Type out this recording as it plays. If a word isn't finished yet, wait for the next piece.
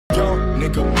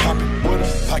nigga poppin' with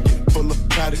a pocket full of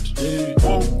cottage.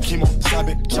 Whoa, chemo, stop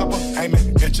it, chopper,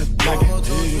 aiming at your noggin.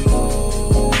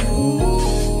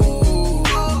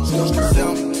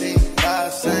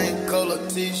 75, same color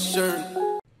t-shirt.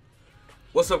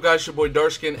 What's up, guys? Your boy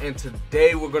Darkskin, and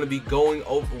today we're going to be going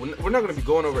over, we're not going to be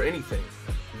going over anything.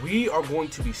 We are going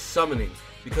to be summoning,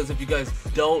 because if you guys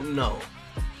don't know,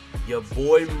 your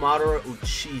boy Madara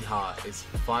Uchiha is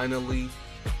finally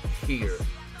here.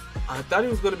 I thought he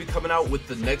was going to be coming out with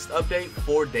the next update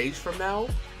 4 days from now,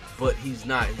 but he's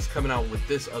not. He's coming out with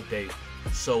this update.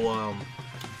 So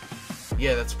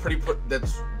yeah, that's pretty.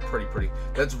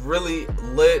 That's really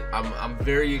lit. I'm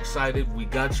very excited. We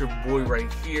got your boy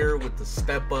right here with the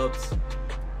step ups.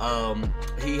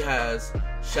 He has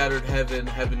Shattered Heaven,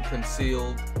 Heaven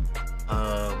Concealed,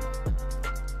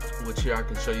 which here I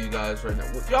can show you guys right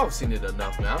now. Y'all have seen it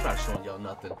enough, man. I'm not showing y'all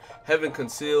nothing. Heaven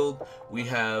Concealed. We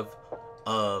have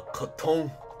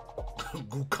Katon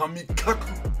Gukami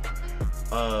Kaku.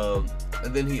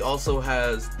 And then he also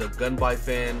has the Gunby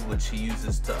fan, which he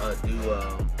uses to do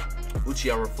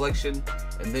Uchiha Reflection,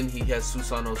 and then he has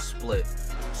Susanoo Split.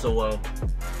 So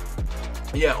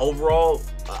yeah, overall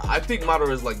I think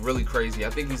Madara is like really crazy. I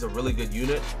think he's a really good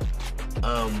unit.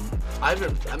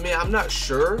 I'm not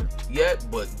sure yet,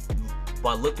 but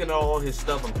by looking at all his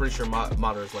stuff, I'm pretty sure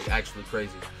Madara is like actually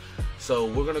crazy. So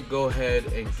we're gonna go ahead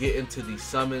and get into these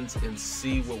summons and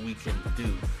see what we can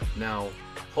do. Now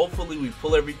hopefully we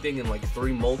pull everything in like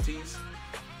 3 multis,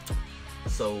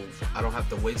 so I don't have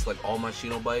to waste like all my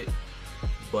Shinobite,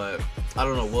 but I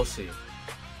don't know, we'll see.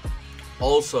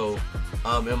 Also,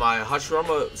 in my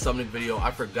Hashirama summoning video,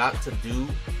 I forgot to do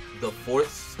the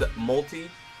 4th multi,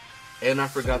 and I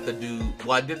forgot to do,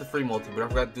 well, I did the free multi, but I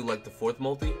forgot to do like the 4th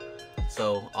multi,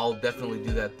 so I'll definitely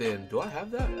do that then. Do I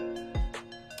have that?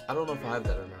 I don't know if I have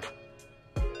that or not.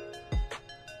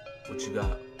 What you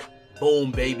got?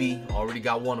 Boom, baby. Already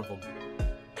got one of them.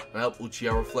 Well,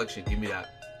 Uchiha Reflection. Give me that.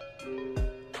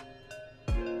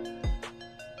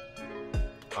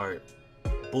 Alright.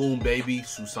 Boom, baby.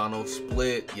 Susanoo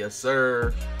Split. Yes,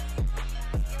 sir.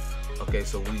 Okay,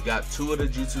 so we got 2 of the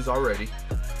jutsus already.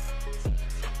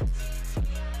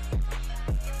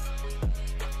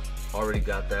 Already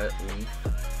got that.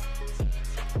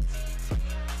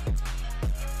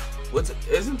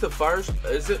 Isn't the fire,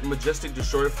 is it Majestic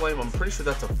Destroyer Flame? I'm pretty sure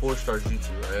that's a 4-star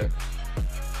jutsu, right?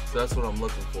 So that's what I'm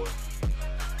looking for.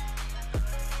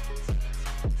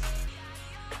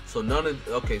 So none of,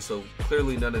 okay, so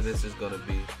clearly none of this is gonna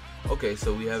be, okay,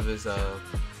 so we have his,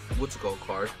 what's it called,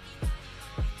 card.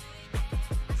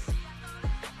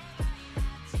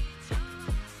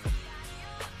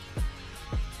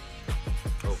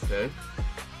 Okay.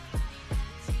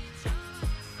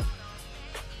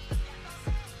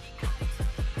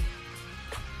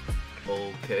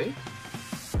 Okay.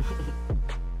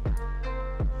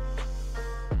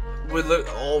 We look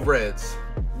all reds.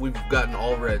 We've gotten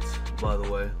all reds, by the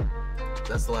way.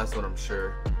 That's the last one, I'm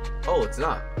sure. Oh, it's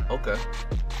not. Okay.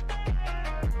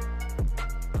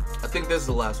 I think this is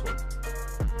the last one.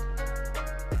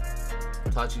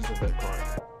 Tachi's event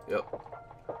card. Yep.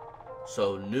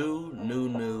 So new.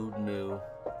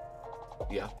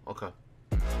 Yeah. Okay.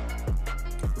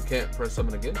 We can't press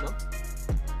summon again, no?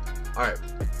 All right.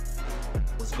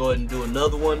 Let's go ahead and do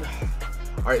another one.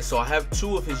 Alright, so I have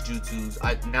 2 of his jutsus.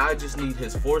 Now I just need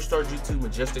his 4-star jutsu,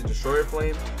 Majestic Destroyer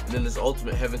Flame, and then his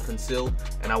ultimate Heaven Concealed,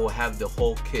 and I will have the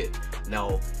whole kit.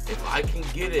 Now, if I can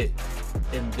get it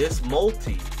in this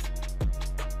multi,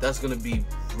 that's going to be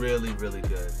really, really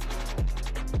good.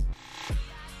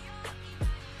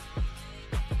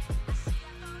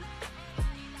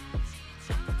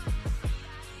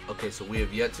 Okay, so we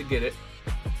have yet to get it.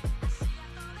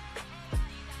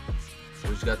 We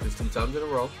just got this 2 times in a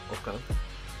row. Okay.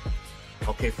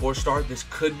 Okay, 4-star. This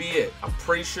could be it. I'm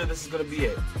pretty sure this is gonna be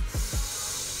it.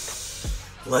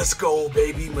 Let's go,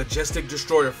 baby. Majestic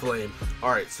Destroyer Flame.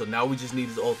 Alright, so now we just need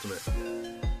his ultimate.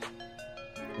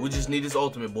 We just need his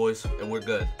ultimate, boys, and we're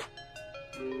good.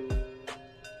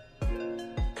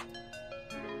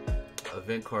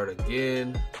 Event card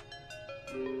again.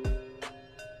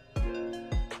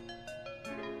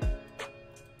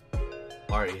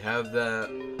 Already have that.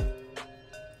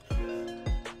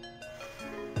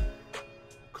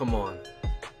 Come on.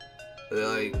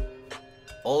 Like,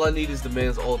 all I need is the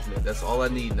man's ultimate. That's all I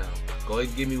need now. Go ahead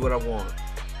and give me what I want.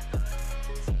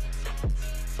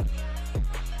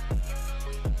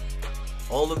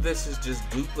 All of this is just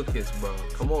duplicates, bro.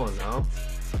 Come on now.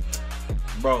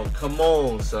 Bro, come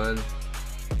on, son.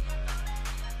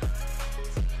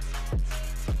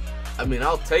 I mean,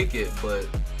 I'll take it, but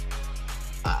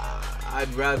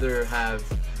I'd rather have,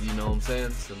 you know what I'm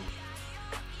saying, some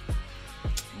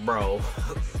Bro,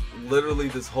 literally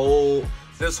this whole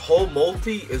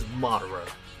multi is Madara.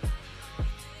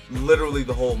 Literally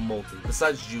the whole multi,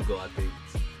 besides Jugo, I think.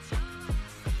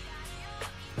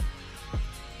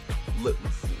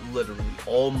 Literally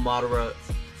all Madara,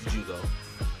 Jugo.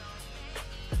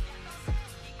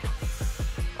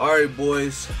 Alright,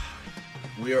 boys,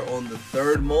 we are on the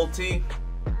third multi.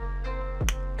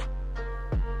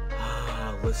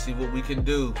 Let's see what we can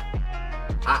do.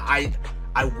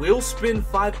 I will spend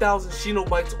 5,000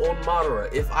 Shinobites on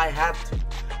Madara if I have to.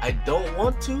 I don't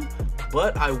want to,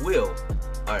 but I will.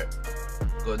 Alright,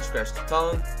 go ahead and scratch the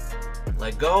tongue.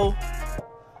 Let go.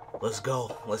 Let's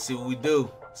go. Let's see what we do.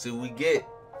 See what we get.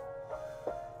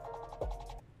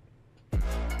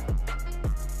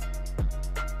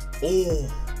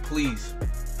 Oh, please.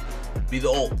 Be the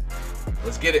ult.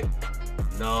 Let's get it.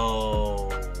 No.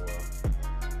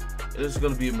 It is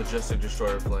going to be a Majestic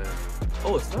Destroyer plan.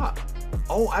 Oh, it's not.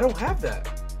 Oh, I don't have that.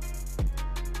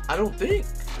 I don't think.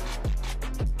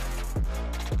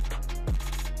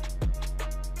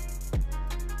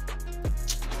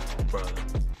 Bruh.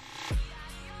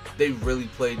 They really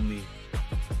played me.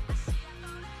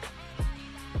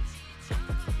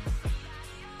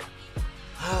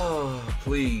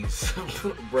 Please.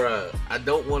 Bruh. I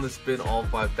don't want to spend all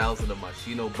 5,000 of my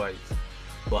Shinobites,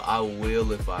 but I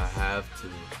will if I have to.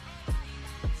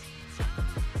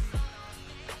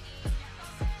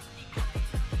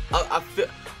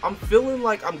 I'm feeling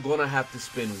like I'm gonna have to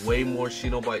spend way more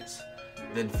Shinobites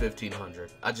than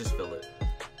 1,500. I just feel it.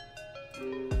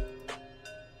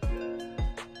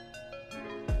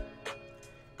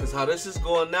 Cause how this is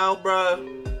going now, bruh,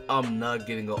 I'm not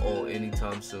getting an ult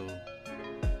anytime soon.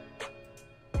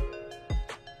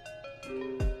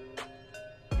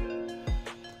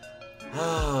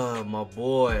 Ah, my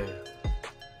boy.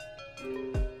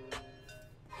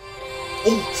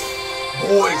 Oh,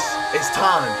 boys, it's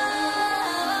time.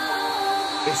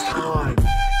 It's time.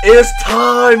 It's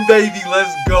time, baby.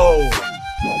 Let's go.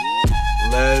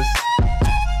 Let's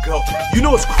go. You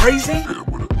know what's crazy?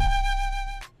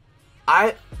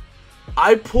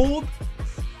 I pulled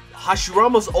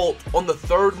Hashirama's ult on the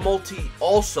third multi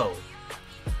also.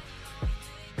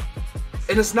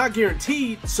 And it's not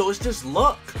guaranteed, so it's just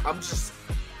luck. I'm just,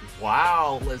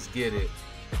 wow, let's get it.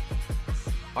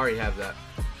 I already have that.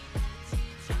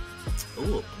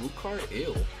 Ooh, a blue card,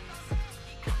 ew.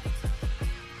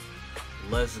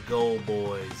 Let's go,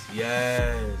 boys.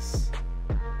 Yes.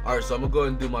 Alright, so I'm gonna go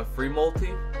ahead and do my free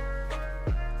multi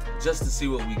just to see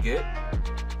what we get.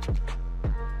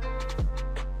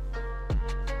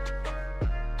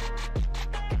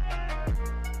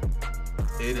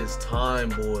 It is time,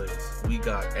 boys. We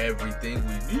got everything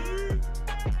we need.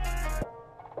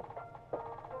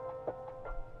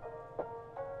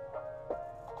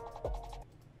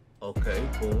 Okay,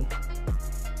 boom.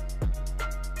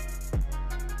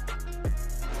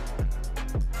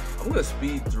 I'm gonna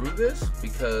speed through this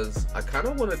because I kind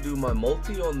of want to do my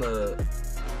multi on the.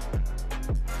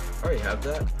 I already have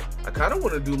that. I kind of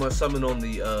want to do my summon on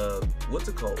the what's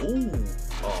it called? Ooh,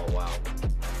 oh wow.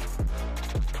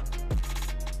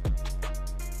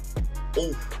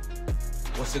 Oh,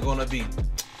 what's it gonna be?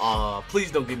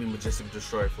 Please don't give me Majestic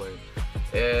Destroyer Flame.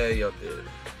 Yeah, y'all did.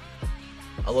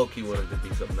 I low-key wanted to be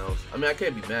something else. I mean, I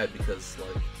can't be mad because,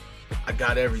 like, I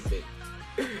got everything.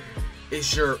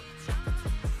 It's your...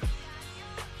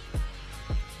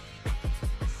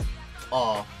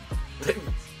 Aw,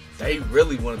 they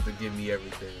really wanted to give me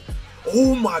everything.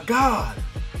 Oh my god!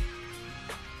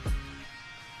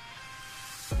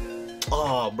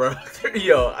 Aw, bro.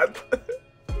 Yo,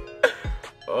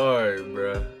 alright,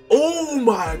 bro. Oh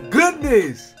my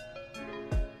goodness!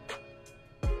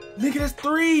 Nigga, that's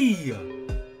 3!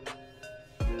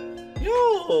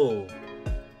 Yo!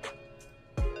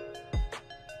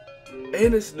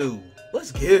 And it's new.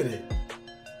 Let's get it.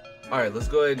 Alright, let's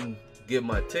go ahead and get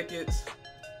my tickets.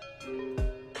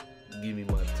 Give me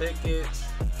my tickets.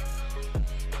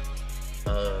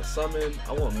 Summon.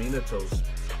 I want Minato's.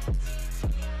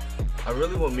 I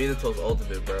really want Minato's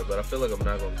ultimate, bro, but I feel like I'm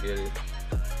not gonna get it.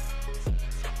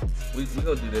 We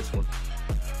gonna do this one.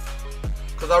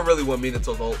 Cause I really want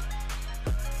Minato's ult.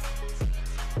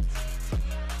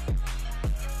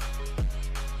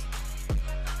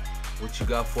 What you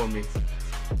got for me?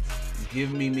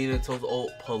 Give me Minato's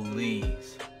ult,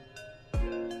 please.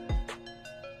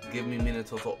 Give me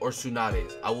Minato's ult. Or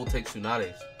Tsunade's. I will take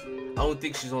Tsunade's. I don't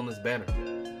think she's on this banner.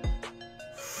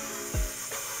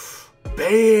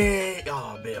 Bam!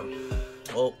 Oh, bam.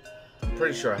 Well, I'm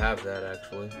pretty sure I have that,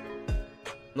 actually.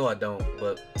 No, I don't,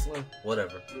 but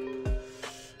whatever.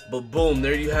 But boom,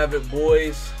 there you have it,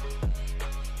 boys.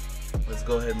 Let's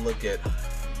go ahead and look at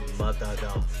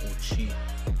Madara Uchiha.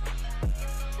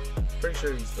 Pretty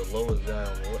sure he's the lowest guy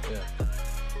on the list. Yeah.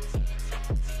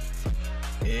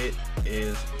 It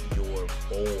is your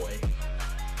boy.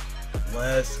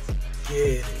 Let's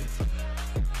get it.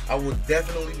 I will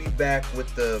definitely be back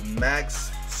with the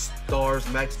max stars,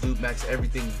 max dupe, max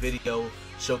everything video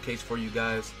showcase for you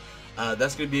guys.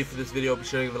 That's going to be it for this video. Be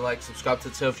sure to give it a like, subscribe to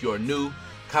the channel if you are new.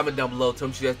 Comment down below. Tell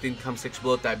me what you guys think in the comment section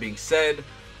below. With that being said,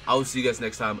 I will see you guys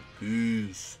next time.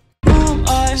 Peace.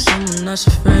 Someone that's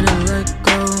afraid to let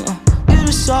go. You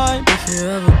decide if you're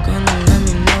ever gonna let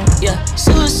me know. Yeah,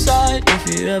 suicide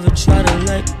if you ever try to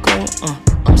let go.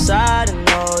 I'm sad, I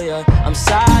know, yeah. I'm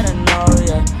sad, I know,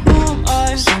 yeah. Who am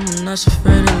I? Someone that's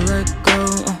afraid to let go.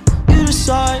 You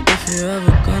decide if you're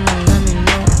ever gonna let me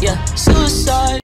know. Yeah, suicide.